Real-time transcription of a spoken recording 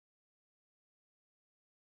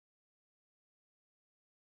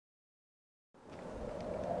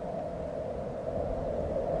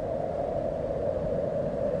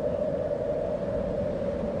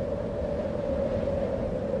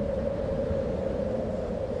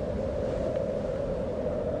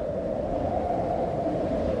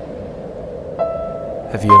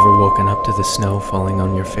Have you ever woken up to the snow falling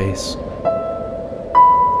on your face?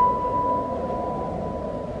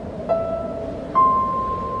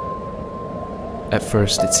 At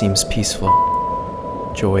first it seems peaceful,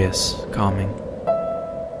 joyous, calming.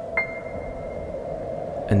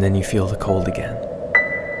 And then you feel the cold again.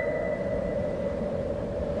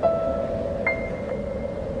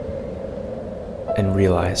 And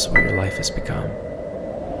realize what your life has become.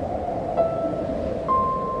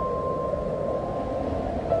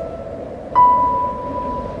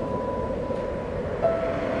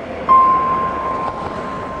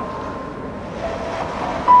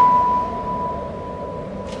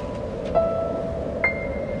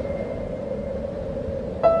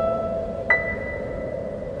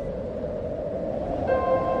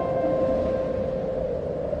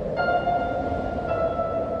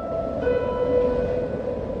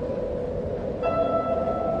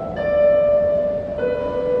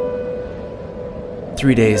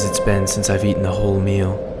 "3 days it's been since I've eaten a whole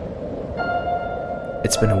meal.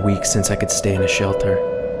 It's been a week since I could stay in a shelter.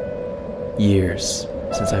 Years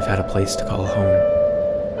since I've had a place to call home.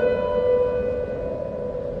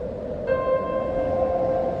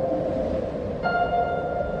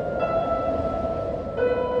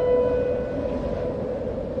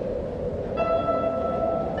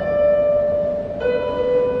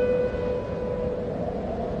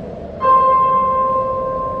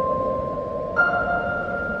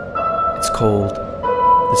 It's cold,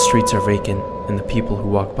 the streets are vacant, and the people who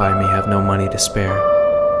walk by me have no money to spare.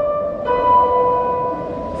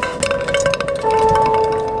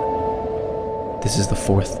 This is the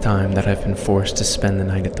 4th time that I've been forced to spend the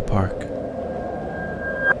night at the park.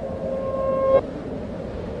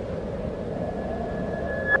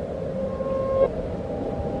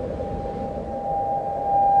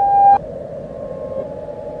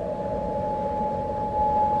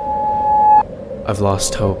 I've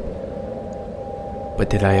lost hope. But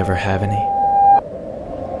did I ever have any?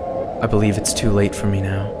 I believe it's too late for me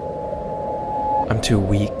now. I'm too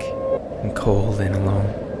weak and cold and alone.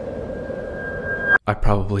 I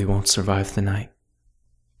probably won't survive the night.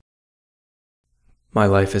 My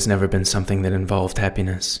life has never been something that involved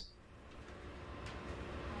happiness.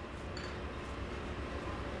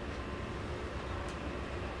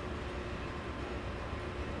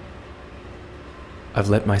 I've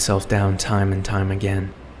let myself down time and time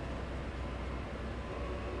again.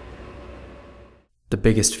 The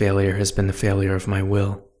biggest failure has been the failure of my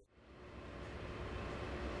will.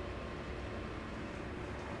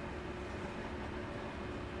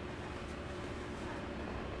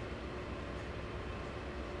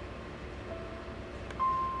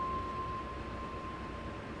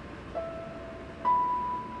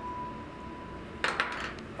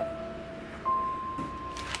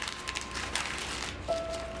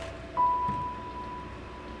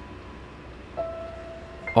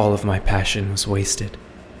 All of my passion was wasted.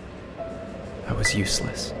 I was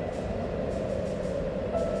useless.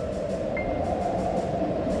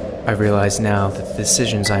 I realize now that the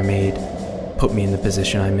decisions I made put me in the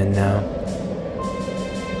position I'm in now.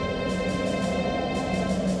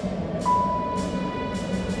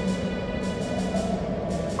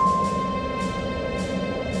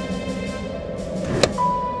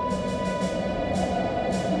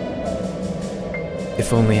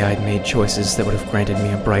 If only I'd made choices that would have granted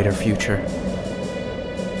me a brighter future.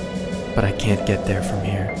 But I can't get there from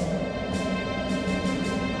here.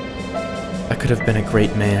 I could have been a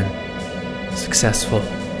great man, successful,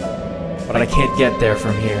 but I can't get there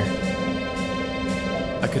from here.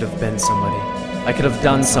 I could have been somebody. I could have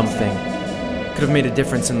done something. Could have made a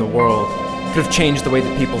difference in the world. Could have changed the way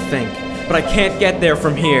that people think. But I can't get there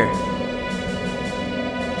from here.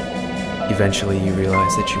 Eventually you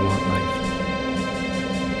realize that you want life.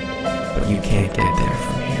 But you can't get there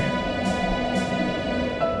from